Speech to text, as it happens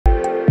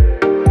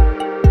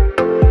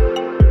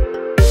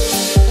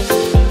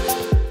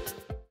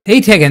Hey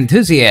tech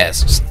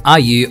enthusiasts, are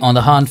you on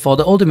the hunt for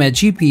the ultimate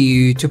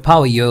GPU to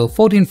power your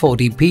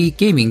 1440p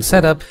gaming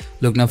setup?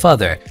 Look no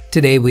further.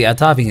 Today we are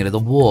diving into the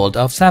world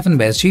of 7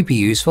 best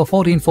GPUs for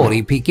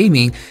 1440p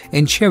gaming,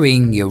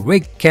 ensuring your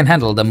rig can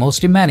handle the most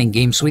demanding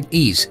games with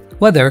ease.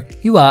 Whether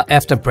you are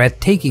after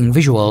breathtaking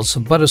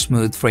visuals,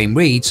 butter-smooth frame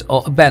rates,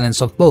 or a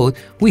balance of both,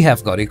 we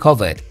have got you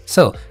covered.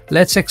 So,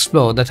 let's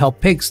explore the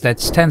top picks that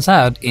stands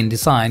out in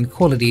design,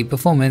 quality,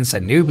 performance,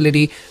 and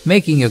durability,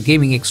 making your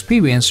gaming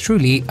experience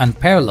truly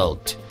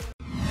unparalleled.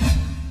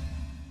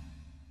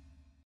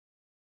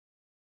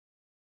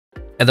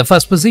 At the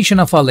first position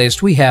of our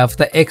list, we have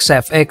the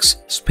XFX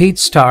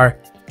Speedster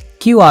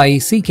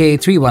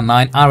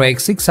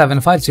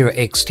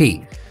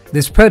QI-CK319RX6750XT.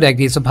 This product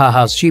is a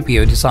powerhouse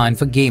GPU designed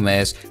for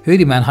gamers who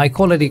demand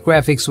high-quality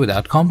graphics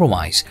without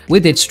compromise.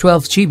 With its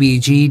 12GB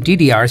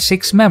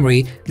GDDR6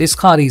 memory, this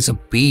card is a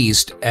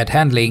beast at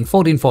handling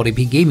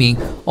 1440p gaming,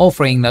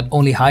 offering not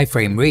only high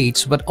frame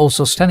rates but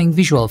also stunning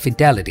visual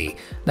fidelity.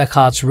 The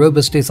card's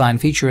robust design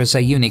features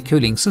a unique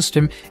cooling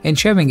system,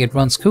 ensuring it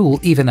runs cool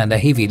even under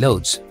heavy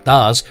loads,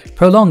 thus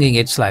prolonging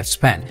its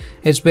lifespan.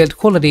 Its build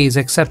quality is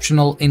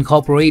exceptional,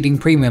 incorporating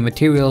premium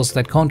materials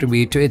that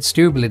contribute to its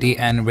durability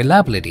and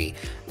reliability.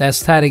 The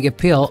aesthetic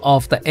appeal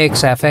of the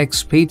XFX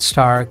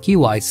Speedster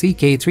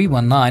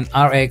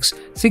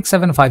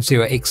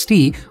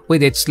QI-CK319RX6750XT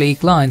with its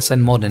sleek lines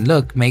and modern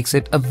look makes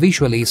it a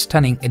visually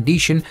stunning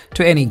addition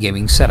to any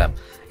gaming setup.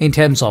 In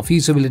terms of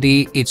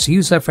usability, it's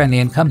user-friendly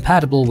and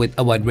compatible with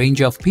a wide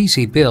range of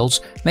PC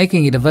builds,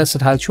 making it a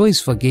versatile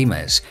choice for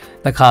gamers.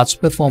 The card's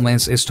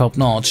performance is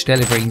top-notch,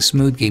 delivering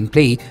smooth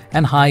gameplay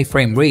and high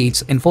frame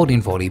rates in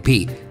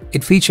 1440p.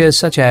 Its features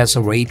such as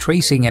ray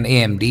tracing and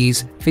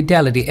AMD's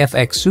Fidelity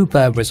FX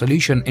Super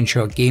resolution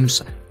ensure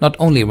games not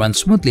only run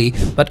smoothly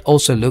but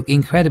also look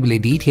incredibly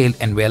detailed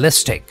and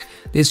realistic.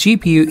 This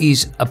GPU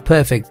is a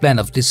perfect blend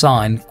of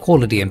design,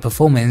 quality and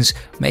performance,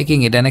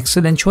 making it an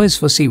excellent choice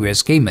for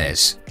serious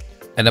gamers.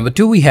 At number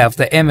 2, we have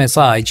the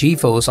MSI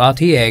GeForce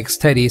RTX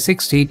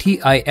 3060 Ti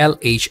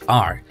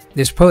LHR.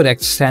 This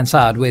product stands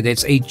out with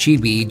its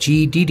 8GB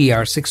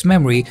GDDR6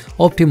 memory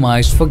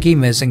optimized for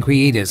gamers and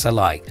creators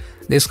alike.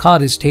 This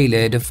card is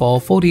tailored for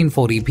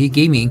 1440p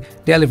gaming,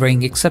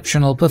 delivering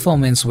exceptional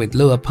performance with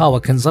lower power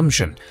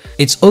consumption.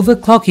 Its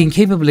overclocking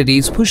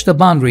capabilities push the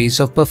boundaries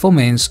of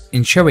performance,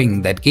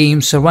 ensuring that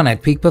games run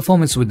at peak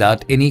performance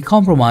without any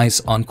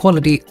compromise on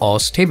quality or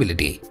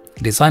stability.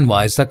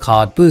 Design-wise, the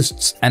card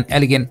boasts an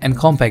elegant and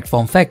compact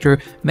form factor,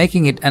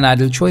 making it an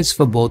ideal choice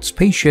for both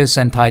spacious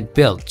and tight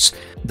builds.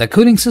 The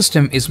cooling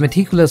system is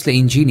meticulously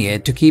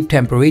engineered to keep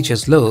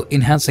temperatures low,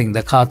 enhancing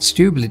the card's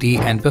durability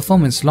and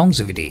performance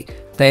longevity.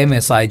 The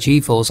MSI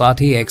GeForce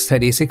RTX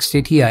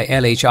 3060 Ti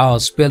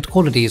LHR's build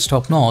quality is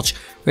top-notch,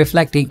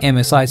 reflecting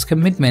MSI's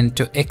commitment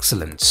to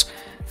excellence.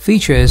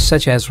 Features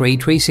such as ray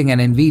tracing and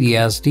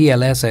NVIDIA's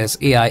DLSS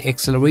AI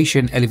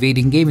acceleration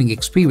elevating gaming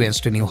experience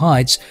to new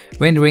heights,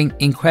 rendering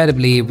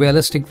incredibly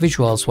realistic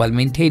visuals while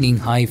maintaining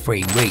high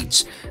frame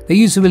rates.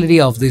 The usability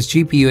of this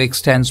GPU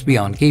extends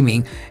beyond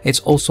gaming.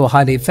 It's also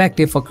highly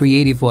effective for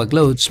creative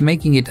workloads,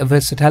 making it a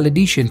versatile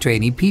addition to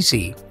any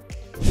PC.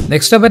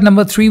 Next up at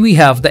number 3, we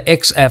have the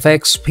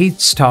XFX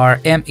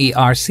Speedster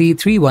MERC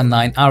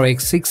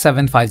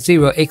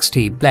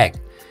 319RX6750XT Black.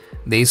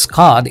 This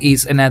card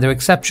is another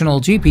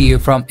exceptional GPU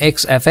from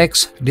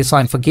XFX,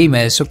 designed for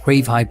gamers who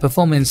crave high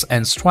performance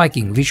and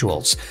striking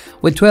visuals.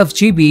 With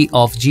 12GB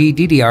of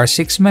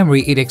GDDR6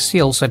 memory, it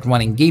excels at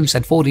running games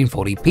at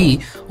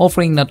 1440p,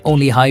 offering not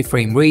only high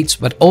frame rates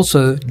but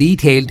also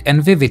detailed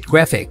and vivid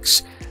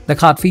graphics. The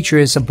card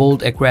features a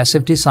bold,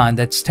 aggressive design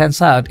that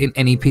stands out in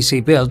any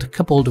PC build,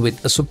 coupled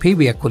with a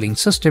superior cooling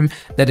system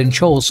that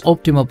ensures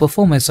optimal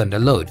performance under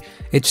load.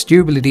 Its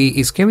durability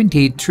is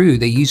guaranteed through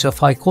the use of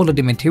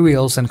high-quality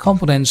materials and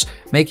components,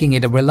 making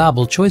it a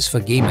reliable choice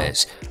for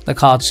gamers. The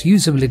card's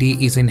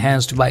usability is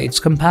enhanced by its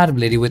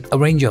compatibility with a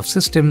range of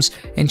systems,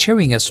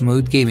 ensuring a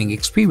smooth gaming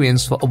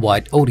experience for a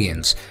wide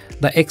audience.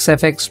 The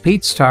XFX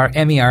Speedster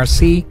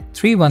MERC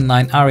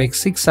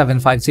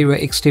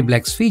 319RX6750XT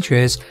Black's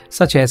features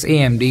such as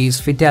AMD's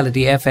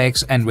Fidelity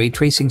FX and ray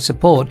tracing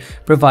support,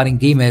 providing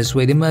gamers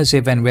with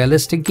immersive and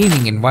realistic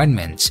gaming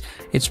environments.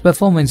 Its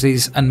performance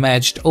is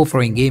unmatched,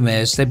 offering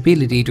gamers the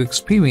ability to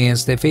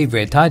experience their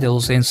favorite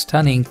titles in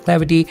stunning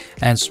clarity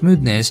and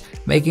smoothness,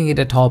 making it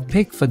a top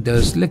pick for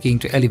those looking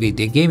to elevate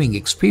their gaming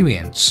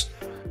experience.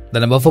 The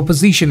number 4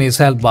 position is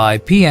held by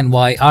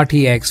PNY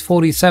RTX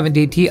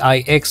 4070 Ti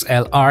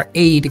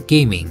XLR8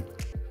 Gaming.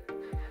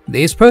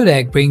 This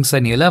product brings a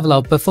new level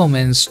of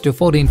performance to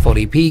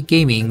 1440p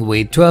gaming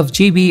with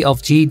 12GB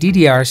of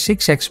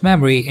GDDR6X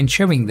memory,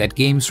 ensuring that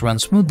games run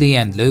smoothly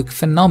and look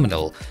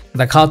phenomenal.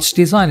 The card's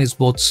design is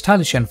both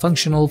stylish and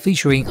functional,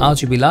 featuring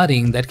RGB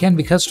lighting that can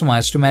be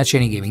customized to match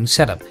any gaming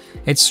setup.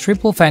 Its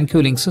triple fan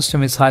cooling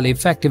system is highly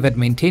effective at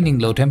maintaining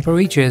low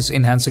temperatures,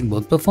 enhancing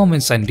both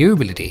performance and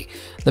durability.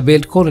 The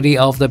build quality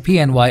of the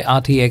PNY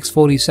RTX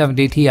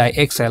 4070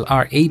 Ti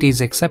XL-R8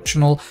 is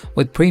exceptional,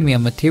 with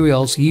premium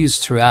materials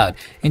used throughout,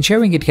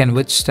 ensuring it can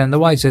withstand the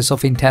rises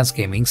of intense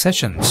gaming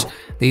sessions.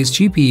 This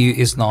GPU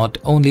is not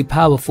only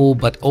powerful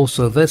but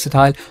also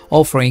versatile,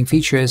 offering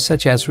features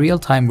such as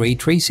real-time ray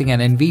tracing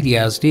and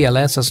NVIDIA's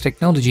DLSS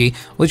technology,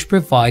 which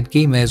provide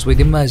gamers with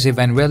immersive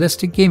and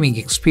realistic gaming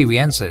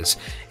experiences.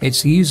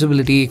 Its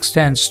usability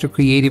extends to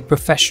creative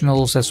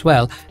professionals as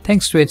well,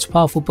 thanks to its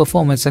powerful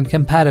performance and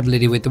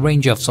compatibility with a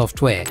range of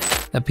software.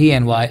 The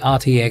PNY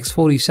RTX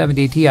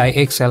 4070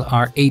 Ti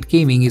XL-R8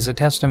 gaming is a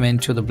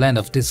testament to the blend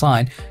of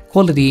design,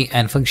 quality,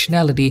 and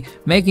functionality,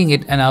 making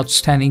it an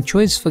outstanding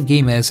choice for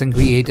gamers and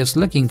creators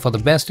looking for the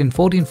best in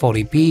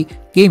 1440p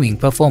gaming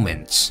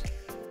performance.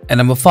 At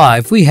number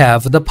 5, we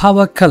have the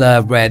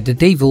PowerColor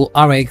Radeon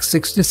RX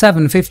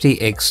 6750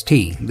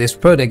 XT. This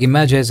product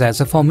emerges as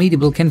a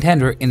formidable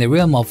contender in the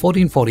realm of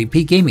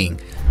 1440p gaming.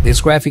 This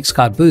graphics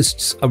card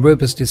boasts a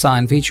robust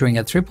design featuring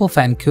a triple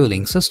fan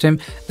cooling system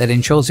that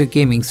ensures your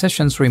gaming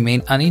sessions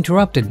remain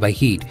uninterrupted by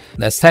heat.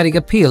 The aesthetic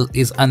appeal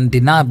is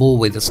undeniable,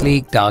 with a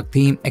sleek dark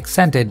theme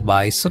accented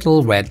by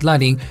subtle red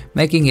lighting,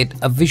 making it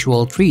a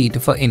visual treat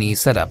for any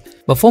setup.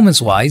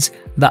 Performance-wise,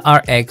 the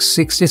RX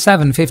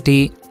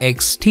 6750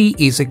 XT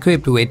is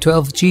equipped with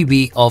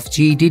 12GB of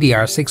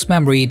GDDR6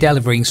 memory,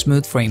 delivering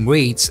smooth frame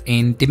rates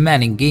in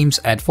demanding games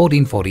at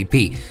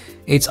 1440p.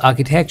 Its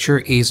architecture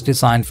is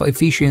designed for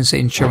efficiency,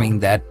 ensuring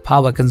that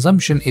power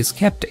consumption is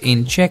kept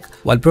in check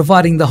while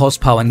providing the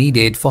horsepower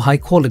needed for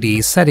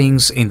high-quality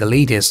settings in the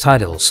latest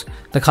titles.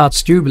 The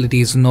card's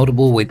durability is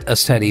notable, with a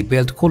steady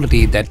build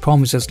quality that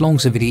promises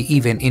longevity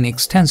even in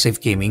extensive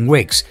gaming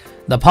rigs.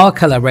 The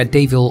PowerColor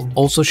Radeon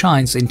also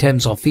shines in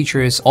terms of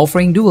features,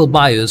 offering dual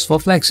BIOS for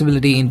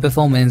flexibility in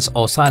performance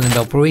or silent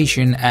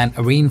operation and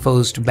a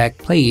reinforced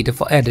backplate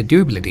for added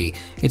durability.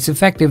 Its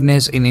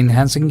effectiveness in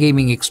enhancing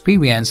gaming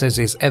experiences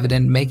is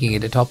evident, making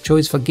it a top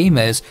choice for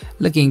gamers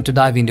looking to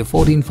dive into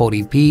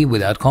 1440p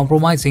without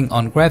compromising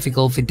on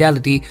graphical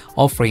fidelity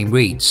or frame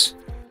rates.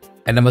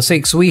 At number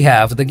 6, we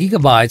have the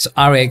GIGABYTE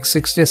RX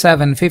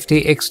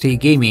 6750 XT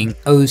Gaming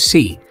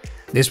OC.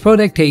 This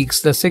product takes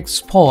the sixth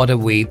spot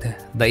with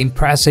the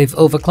impressive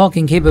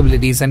overclocking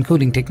capabilities and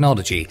cooling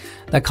technology.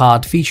 The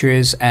card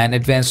features an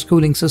advanced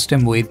cooling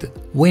system with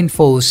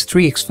WindForce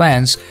 3X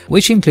fans,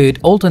 which include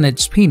alternate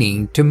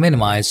spinning to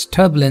minimize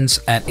turbulence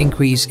and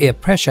increase air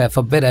pressure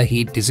for better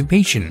heat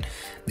dissipation.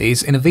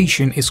 This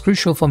innovation is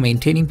crucial for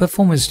maintaining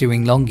performance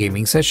during long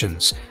gaming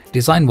sessions.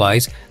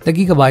 Design-wise, the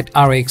GIGABYTE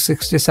RX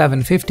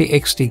 6750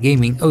 XT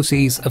Gaming OC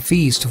is a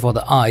feast for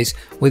the eyes,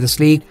 with a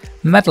sleek,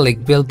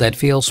 metallic build that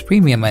feels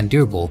premium and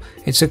durable.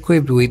 It's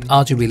equipped with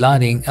RGB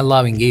lighting,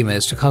 allowing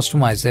gamers to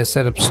customize their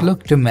setup's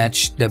look to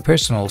match their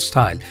personal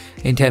style.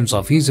 In terms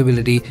of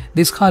usability,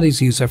 this card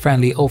is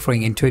user-friendly,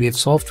 offering intuitive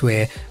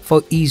software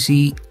for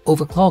easy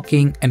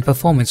overclocking and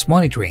performance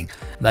monitoring.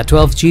 The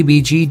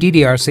 12GB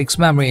GDDR6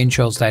 memory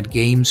ensures that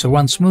games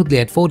run smoothly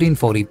at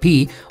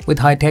 1440p with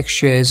high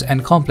textures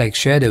and complex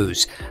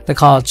shadows. The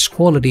card's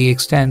quality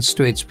extends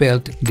to its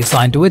build,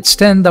 designed to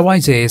withstand the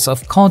rises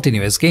of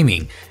continuous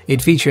gaming.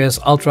 It features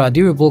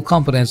ultra-durable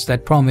components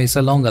that promise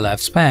a longer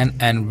lifespan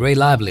and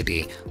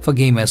reliability. For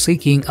gamers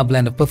seeking a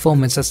blend of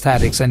performance,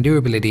 aesthetics, and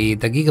durability,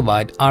 the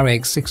GIGABYTE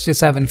RX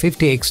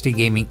 6750 XT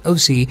Gaming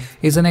OC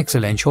is an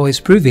excellent choice,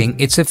 proving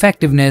its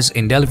effectiveness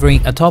in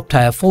delivering a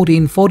top-tier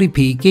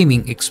 1440p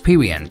gaming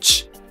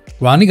experience.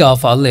 Rounding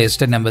off our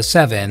list at number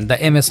 7, the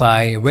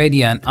MSI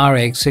Radeon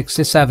RX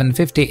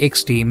 6750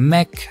 XT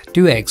MECH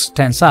 2X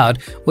stands out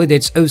with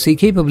its OC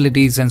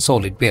capabilities and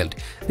solid build.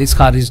 This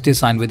card is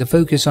designed with a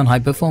focus on high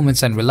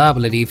performance and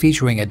reliability,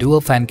 featuring a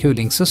dual-fan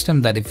cooling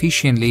system that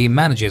efficiently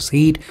manages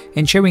heat,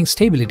 ensuring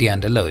stability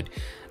under load.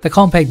 The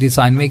compact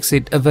design makes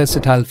it a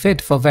versatile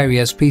fit for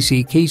various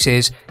PC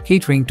cases,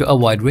 catering to a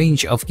wide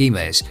range of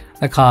gamers.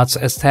 The card's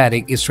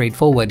aesthetic is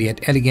straightforward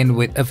yet elegant,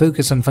 with a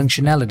focus on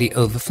functionality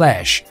over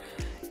flash.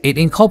 It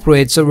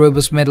incorporates a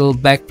robust metal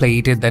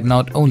backplate that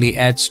not only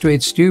adds to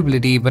its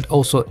durability but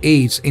also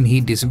aids in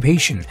heat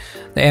dissipation.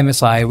 The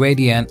MSI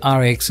Radeon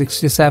RX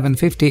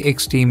 6750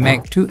 XT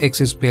MECH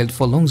 2X is built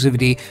for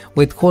longevity,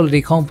 with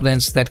quality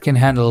components that can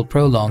handle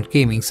prolonged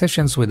gaming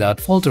sessions without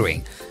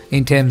faltering.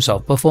 In terms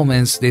of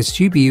performance, this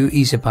GPU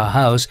is a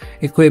powerhouse,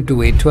 equipped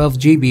with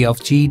 12GB of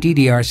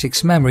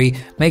GDDR6 memory,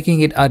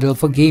 making it ideal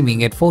for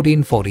gaming at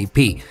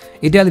 1440p.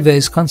 It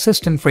delivers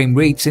consistent frame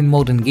rates in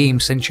modern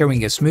games,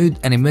 ensuring a smooth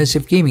and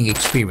immersive gaming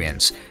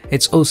experience.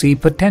 Its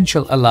OC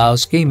potential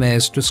allows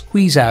gamers to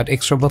squeeze out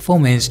extra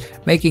performance,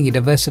 making it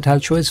a versatile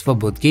choice for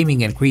both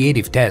gaming and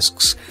creative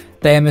tasks.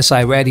 The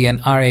MSI Radeon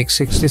RX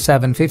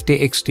 6750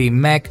 XT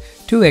MECH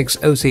 2X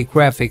OC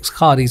graphics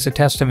card is a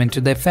testament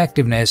to the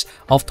effectiveness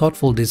of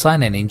thoughtful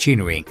design and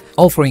engineering,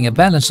 offering a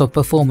balance of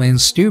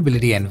performance,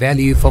 durability, and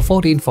value for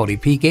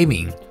 1440p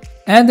gaming.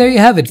 And there you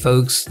have it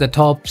folks, the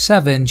top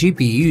 7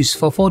 GPUs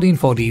for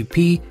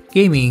 1440p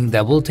gaming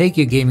that will take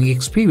your gaming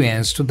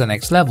experience to the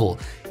next level.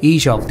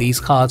 Each of these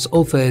cards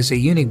offers a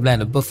unique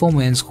blend of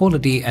performance,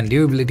 quality and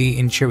durability,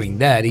 ensuring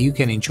that you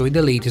can enjoy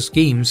the latest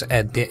games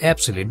at their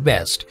absolute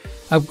best.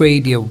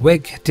 Upgrade your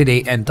rig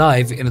today and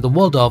dive into the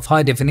world of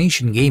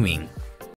high-definition gaming.